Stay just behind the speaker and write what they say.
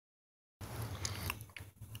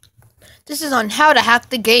This is on how to hack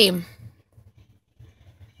the game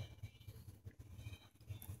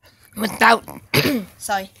without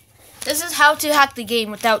sorry. This is how to hack the game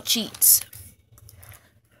without cheats.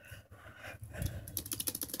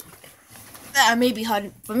 That may be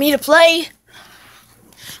hard for me to play.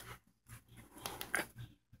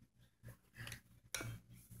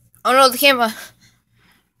 Oh no, the camera.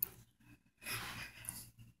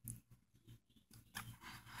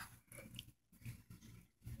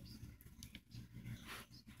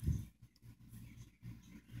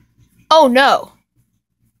 Oh no.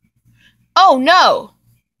 Oh no.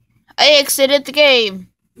 I exited the game.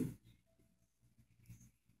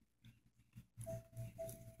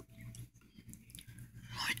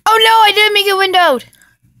 Oh no, I didn't make it windowed.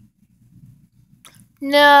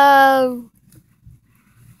 No.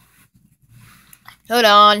 Hold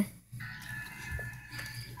on.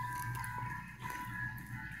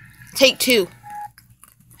 Take two.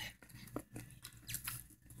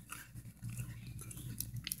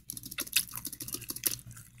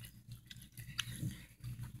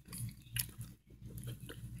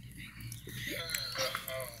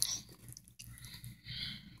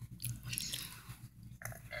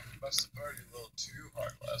 Must have partied a little too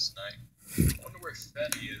hard last night. I wonder where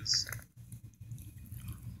Bendy is.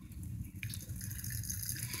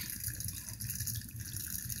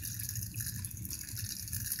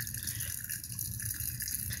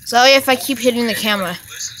 Sorry if I keep hitting the camera. Anyone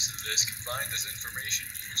who listens to this can find this information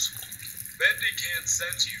useful. Bendy can't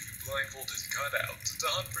sense you through blindfolded cutouts. It's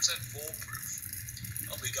 100% foolproof.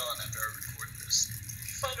 I'll be gone after I record this. If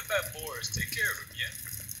you find a fat Boris, take care of him, yeah?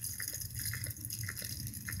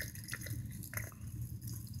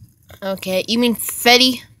 Okay, you mean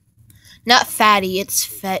Fetty? Not fatty, it's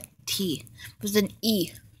Fetty. With an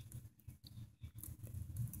E.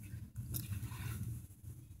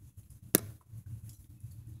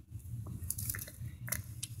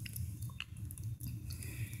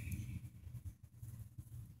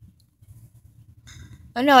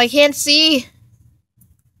 Oh no, I can't see.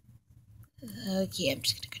 Okay, I'm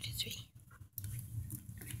just gonna go to 3.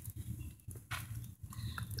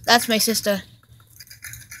 That's my sister.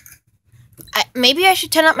 Maybe I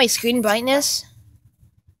should turn up my screen brightness.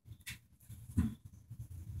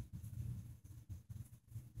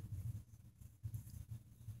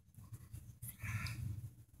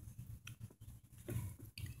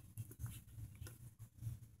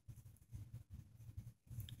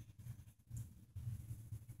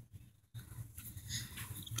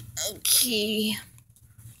 Okay.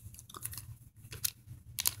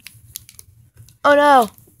 Oh no.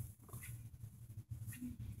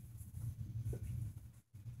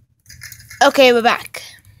 Okay, we're back.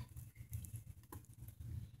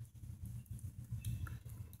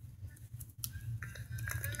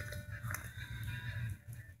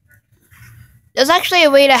 There's actually a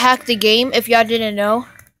way to hack the game if y'all didn't know.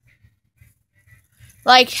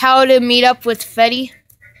 Like how to meet up with Fetty.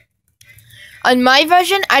 On my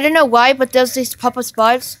version, I don't know why, but there's these pop-up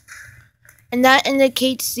spots. And that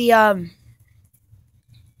indicates the,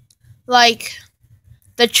 like,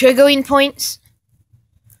 the triggering points.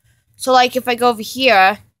 So, like, if I go over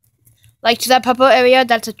here, like, to that pop-up area,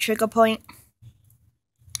 that's a trigger point.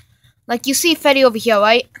 Like, you see Fetty over here,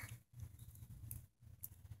 right?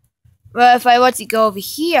 But if I want to go over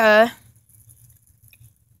here... I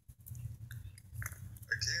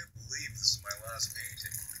can't believe this is my last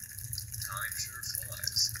painting. Time sure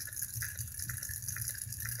flies.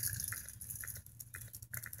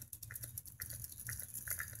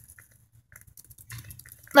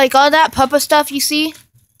 Like, all that pop-up stuff you see,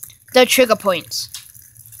 they're trigger points.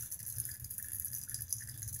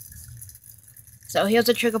 So, here's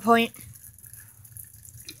a trigger point.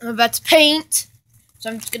 I'm about to paint. So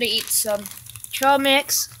I'm just gonna eat some trail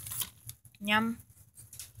mix. Yum.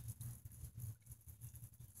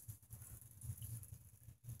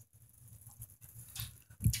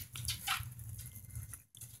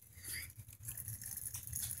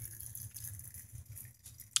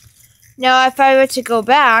 Now, if I were to go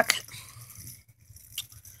back,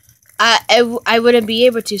 I wouldn't be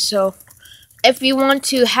able to. So, if you want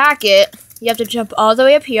to hack it, you have to jump all the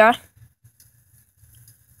way up here.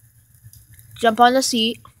 Jump on the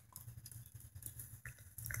seat.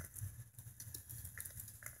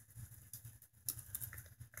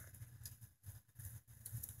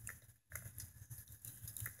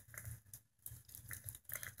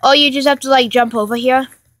 Or you just have to like jump over here.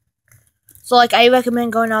 So like I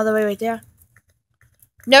recommend going all the way right there.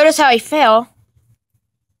 Notice how I fell.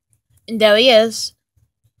 And there he is.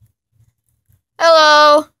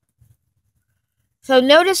 Hello. So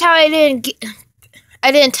notice how I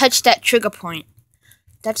didn't touch that trigger point.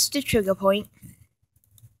 That's the trigger point.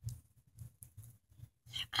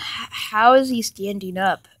 How is he standing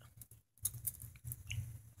up?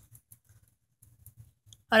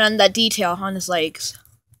 And on that detail on his legs.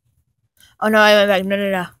 Oh no, I went back.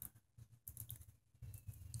 No.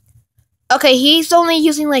 Okay, he's only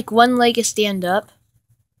using like one leg to stand up.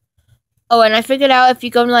 Oh, and I figured out if you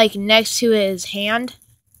go like next to his hand,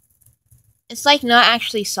 it's like not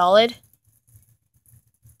actually solid.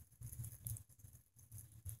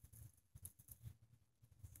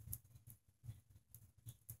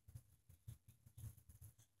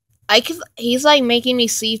 He's like making me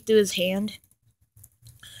see through his hand.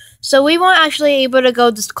 So we weren't actually able to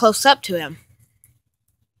go this close up to him.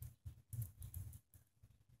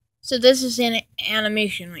 So this is an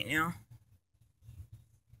animation right now.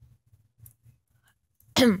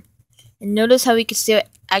 And notice how we can still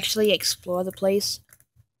actually explore the place.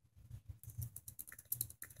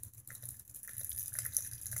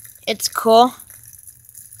 It's cool.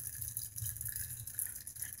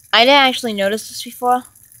 I didn't actually notice this before.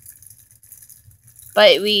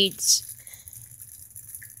 But it reads...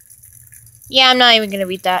 Yeah, I'm not even gonna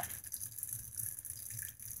read that.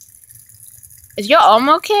 Is your arm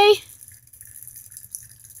okay?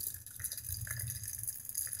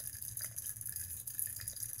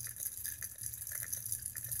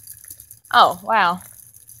 Oh, wow.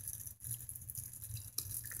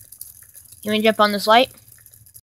 You wanna jump on this light?